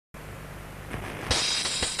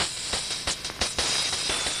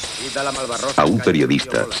A un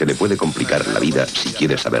periodista se le puede complicar la vida si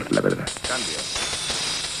quiere saber la verdad.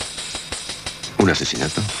 ¿Un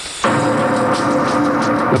asesinato?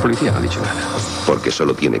 La policía no ha dicho nada. Porque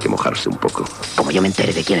solo tiene que mojarse un poco. Como yo me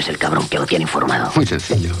entere de quién es el cabrón que lo tiene informado. Muy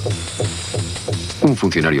sencillo. Un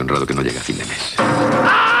funcionario honrado que no llega a fin de mes.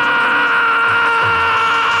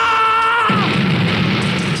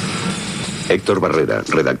 Héctor Barrera,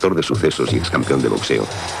 redactor de sucesos y excampeón de boxeo,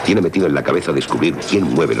 tiene metido en la cabeza descubrir quién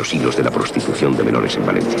mueve los hilos de la prostitución de menores en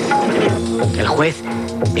Valencia. El juez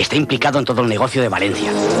está implicado en todo el negocio de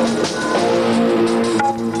Valencia.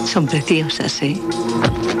 Son preciosas, ¿eh?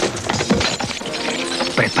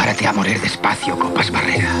 Prepárate a morir despacio, Copas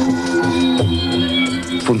Barrera.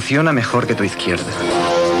 Funciona mejor que tu izquierda.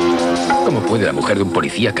 ¿Cómo puede la mujer de un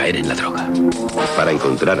policía caer en la droga? Para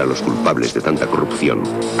encontrar a los culpables de tanta corrupción,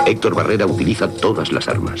 Héctor Barrera utiliza todas las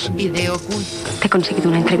armas. Te he conseguido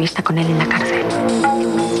una entrevista con él en la cárcel.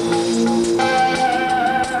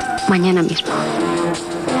 Mañana mismo.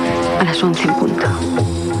 A las 11 en punto.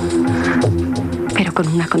 Pero con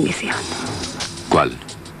una condición. ¿Cuál?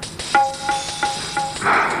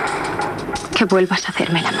 Que vuelvas a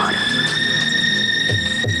hacerme el amor.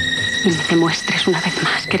 Y me demuestres una vez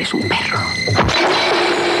más que eres un perro.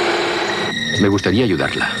 Me gustaría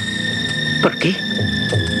ayudarla. ¿Por qué?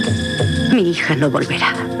 Mi hija no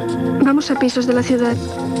volverá. Vamos a pisos de la ciudad.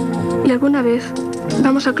 Y alguna vez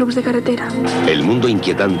vamos a clubs de carretera. El mundo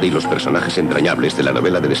inquietante y los personajes entrañables de la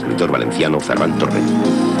novela del escritor valenciano Ferran Torrent.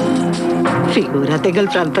 Figúrate que el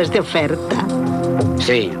francés de oferta.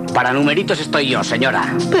 Sí, para numeritos estoy yo,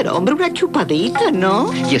 señora. Pero, hombre, una chupadita,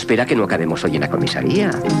 ¿no? Y espera que no acabemos hoy en la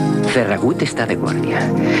comisaría. Ferragut está de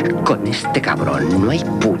guardia. Con este cabrón no hay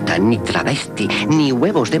puta, ni travesti, ni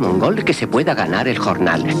huevos de mongol que se pueda ganar el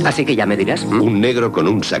jornal. Así que ya me dirás. Un negro con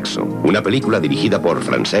un saxo. Una película dirigida por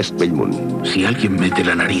Francesc Bellmunt. Si alguien mete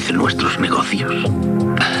la nariz en nuestros negocios,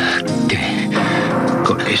 ¿qué?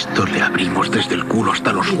 Con esto le abrimos desde el culo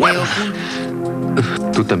hasta los huevos.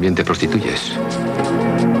 ¿Tú también te prostituyes?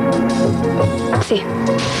 Sí.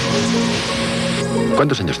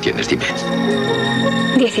 ¿Cuántos años tienes, dime?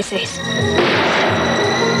 16.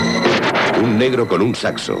 Un negro con un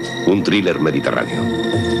saxo. Un thriller mediterráneo.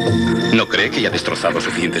 ¿No cree que ya ha destrozado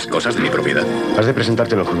suficientes cosas de mi propiedad? Has de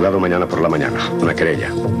presentarte en el juzgado mañana por la mañana. Una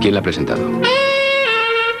querella. ¿Quién la ha presentado?